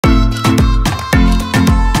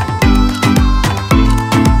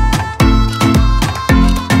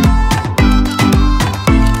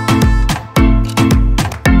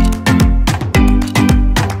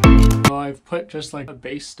put just like a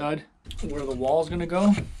base stud where the wall is going to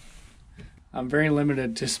go. I'm very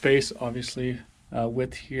limited to space, obviously,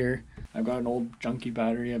 width here. I've got an old junky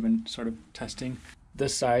battery I've been sort of testing.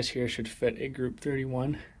 This size here should fit a Group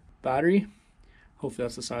 31 battery. Hopefully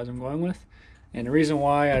that's the size I'm going with. And the reason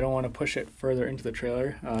why I don't want to push it further into the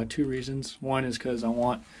trailer, two reasons. One is because I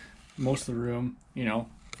want most of the room, you know,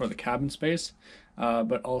 for the cabin space,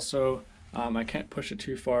 but also I can't push it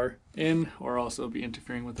too far in or else it'll be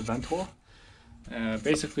interfering with the vent hole.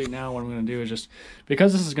 Basically now what I'm going to do is just,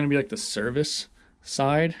 because this is going to be like the service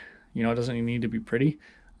side, you know, it doesn't need to be pretty.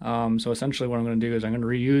 So essentially what I'm going to do is I'm going to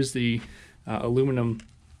reuse the aluminum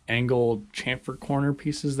angled chamfer corner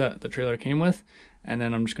pieces that the trailer came with, and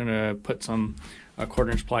then I'm just going to put some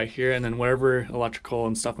 1/4 inch ply here, and then whatever electrical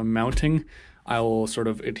and stuff I'm mounting, I will sort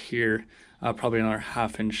of adhere probably another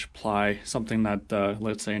 1/2 inch ply, something that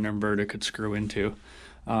let's say an inverter could screw into,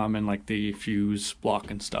 and like the fuse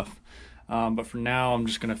block and stuff. But for now I'm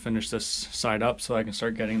just going to finish this side up so I can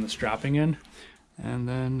start getting the strapping in, and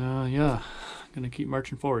then yeah, I'm going to keep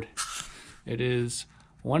marching forward. It is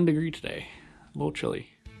 1 degree today, a little chilly.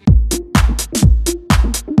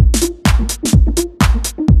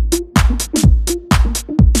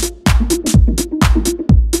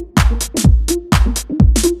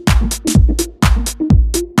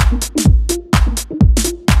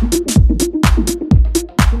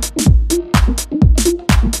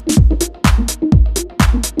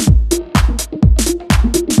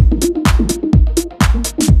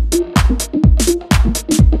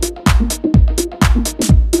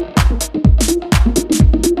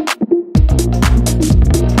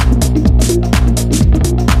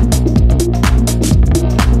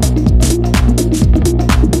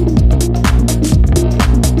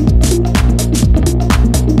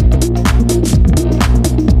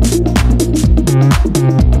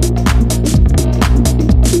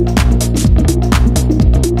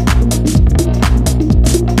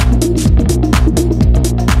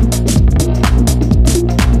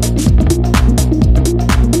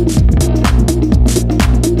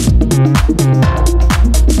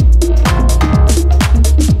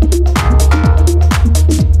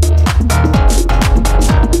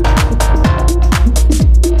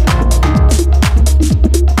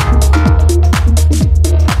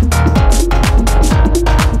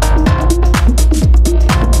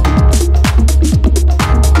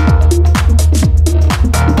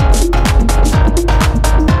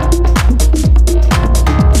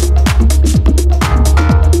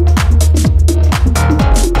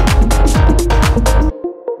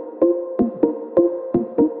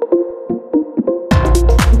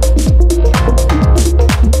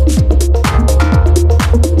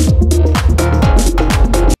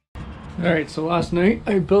 Alright, so last night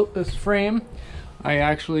I built this frame. I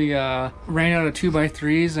actually ran out of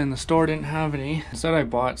 2x3s and the store didn't have any. Instead I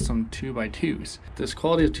bought some 2x2s. This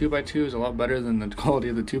quality of 2x2 is a lot better than the quality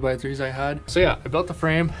of the 2x3s I had. So yeah, I built the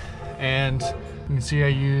frame, and you can see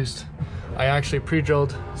I actually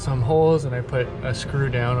pre-drilled some holes and I put a screw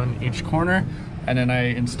down on each corner, and then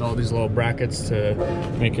I installed these little brackets to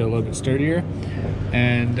make it a little bit sturdier.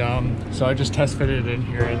 And so I just test fitted it in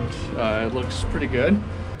here, and it looks pretty good.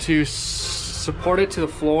 To support it to the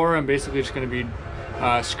floor, I'm basically just going to be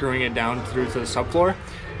screwing it down through to the subfloor.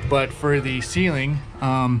 But for the ceiling,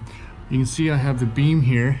 you can see I have the beam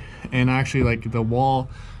here, and actually like the wall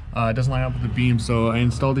doesn't line up with the beam, so I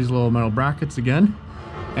installed these little metal brackets again,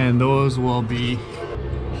 and those will be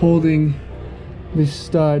holding the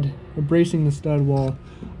stud, or bracing the stud wall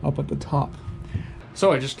up at the top.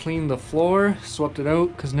 So I just cleaned the floor, swept it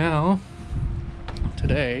out, because now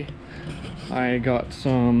today I got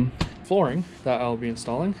some flooring that I'll be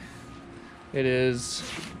installing. It is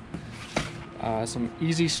some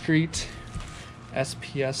Easy Street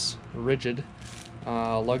SPS rigid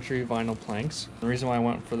luxury vinyl planks. The reason why I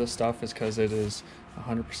went for this stuff is because it is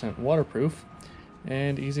 100% waterproof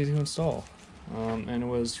and easy to install. And it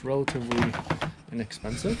was relatively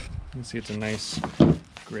inexpensive. You can see it's a nice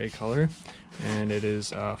gray color, and it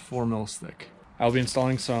is 4 mils thick. I'll be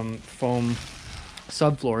installing some foam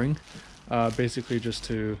subflooring, basically just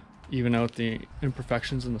to even out the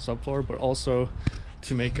imperfections in the subfloor, but also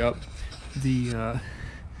to make up the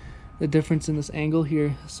difference in this angle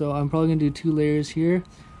here. So I'm probably gonna do 2 layers here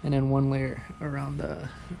and then 1 layer around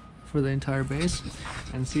for the entire base,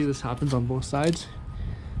 and see this happens on both sides.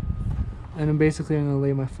 And then basically I'm gonna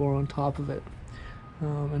lay my floor on top of it,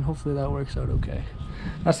 and hopefully that works out okay.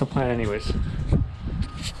 That's the plan anyways.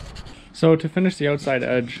 So to finish the outside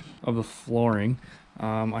edge of the flooring,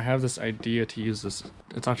 I have this idea to use this,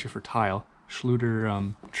 it's actually for tile,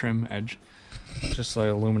 Schluter trim edge. It's just like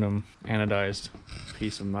aluminum anodized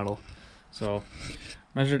piece of metal. So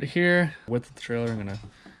measured it here, width of the trailer, I'm gonna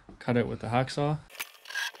cut it with the hacksaw.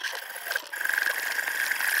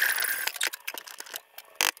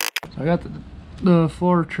 So I got the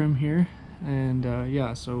floor trim here, and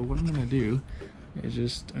yeah, so what I'm gonna do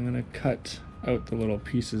is I'm gonna cut out the little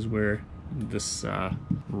pieces where this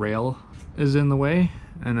rail is in the way,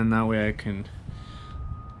 and then that way I can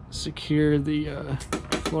secure the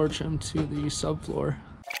floor trim to the subfloor.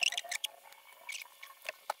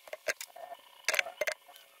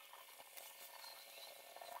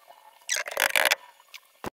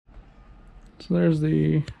 So there's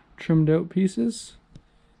the trimmed out pieces.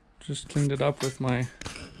 Just cleaned it up with my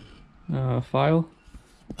file.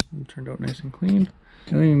 It turned out nice and clean.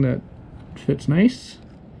 I think that fits nice.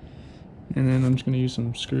 And then I'm just going to use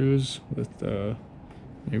some screws with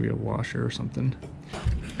maybe a washer or something.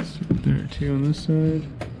 So there too on this side.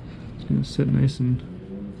 It's going to sit nice and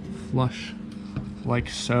flush like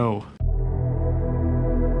so.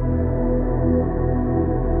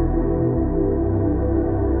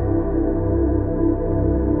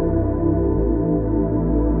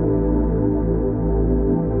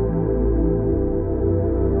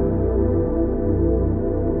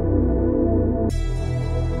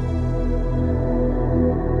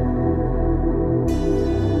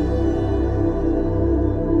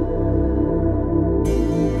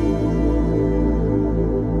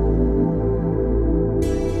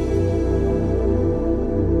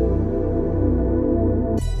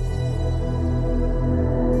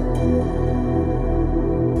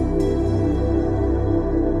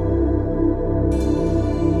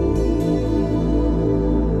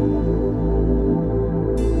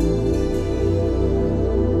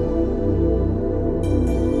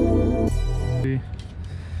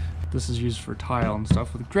 This is used for tile and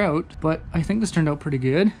stuff with grout, but I think this turned out pretty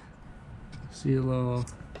good. See a little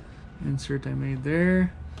insert I made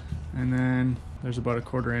there, and then there's about a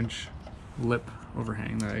 1/4 inch lip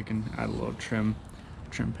overhang that I can add a little trim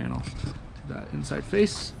panel to that inside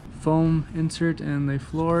face. Foam insert and the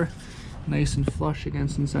floor nice and flush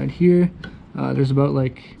against inside here. There's about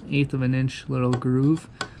like 1/8 of an inch little groove,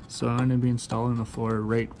 so I'm going to be installing the floor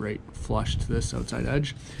right flush to this outside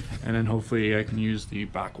edge, and then hopefully I can use the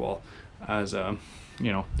back wall as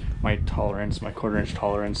you know, my tolerance, my 1/4 inch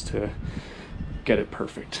tolerance to get it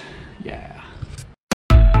perfect. Yeah.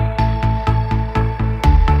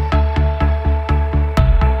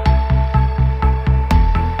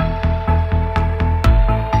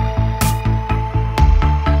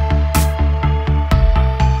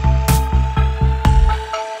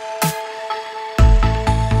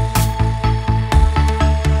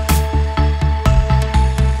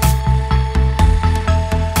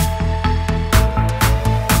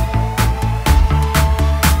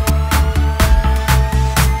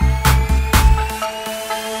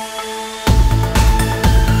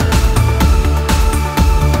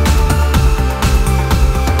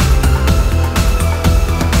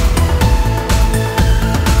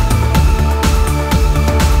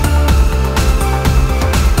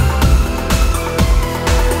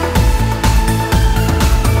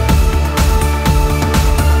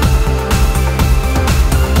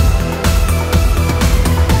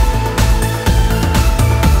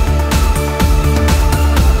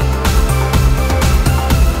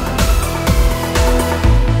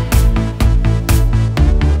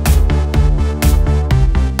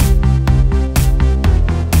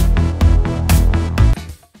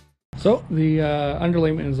 So the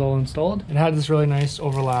underlayment is all installed. It had this really nice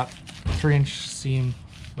overlap, 3-inch seam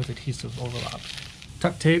with adhesive overlap.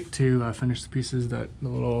 Tuck tape to finish the pieces, the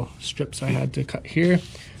little strips I had to cut here.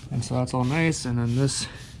 And so that's all nice. And then this,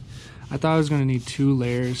 I thought I was gonna need 2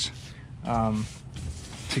 layers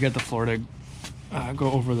to get the floor to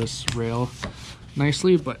go over this rail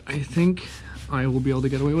nicely, but I think I will be able to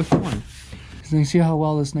get away with 1. So you can see how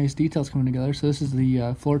well this nice detail is coming together. So this is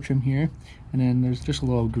the floor trim here, and then there's just a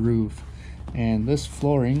little groove. And this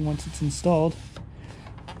flooring, once it's installed,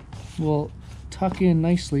 will tuck in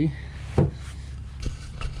nicely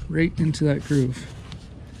right into that groove.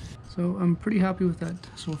 So I'm pretty happy with that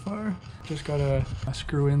so far. Just gotta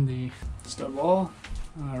screw in the stud wall.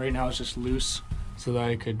 Right now it's just loose so that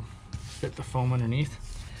I could fit the foam underneath.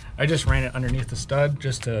 I just ran it underneath the stud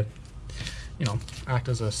just to, you know, act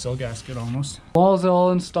as a sill gasket almost. Wall's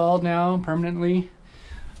all installed now permanently.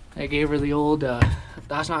 I gave her the old,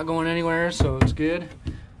 that's not going anywhere, so it's good.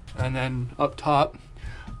 And then up top,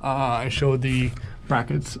 I showed the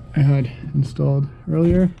brackets I had installed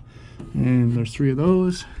earlier, and there's 3 of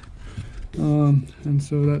those. And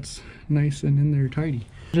so that's nice and in there tidy.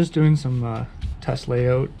 Just doing some test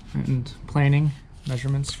layout and planning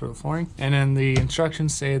measurements for the flooring. And then the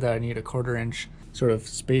instructions say that I need a 1/4 inch sort of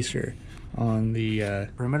spacer on the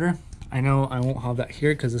perimeter. I know I won't have that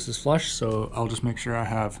here because this is flush, so I'll just make sure I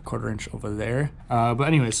have 1/4 inch over there. But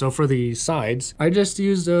anyway, so for the sides, I just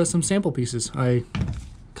used some sample pieces. I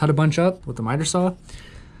cut a bunch up with the miter saw,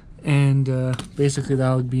 and basically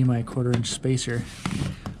that would be my 1/4 inch spacer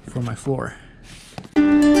for my floor.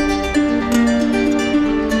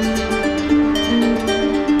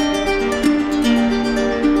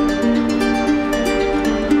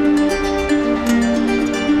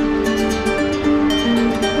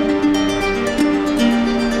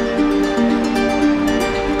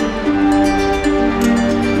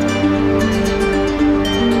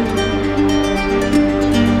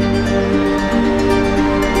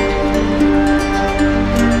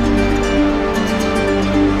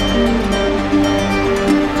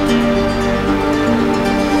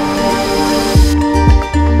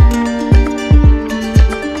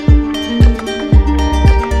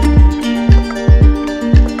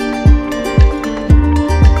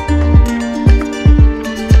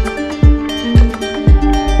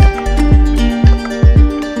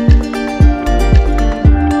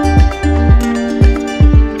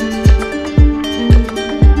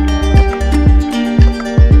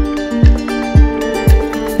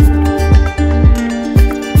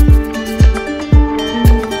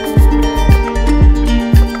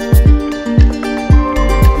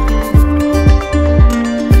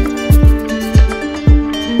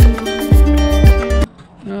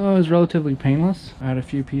 Relatively painless. I had a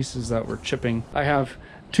few pieces that were chipping. I have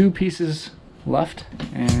 2 pieces left,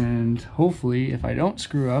 and hopefully if I don't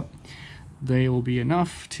screw up, they will be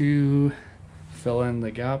enough to fill in the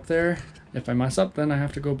gap there. If I mess up, then I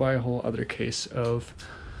have to go buy a whole other case of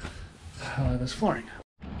this flooring.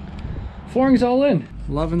 Flooring's all in.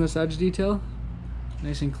 Loving this edge detail.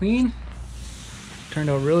 Nice and clean. Turned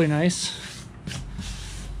out really nice.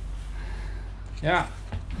 Yeah.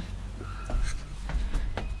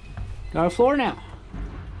 Got a floor now.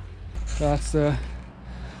 So that's the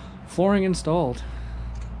flooring installed.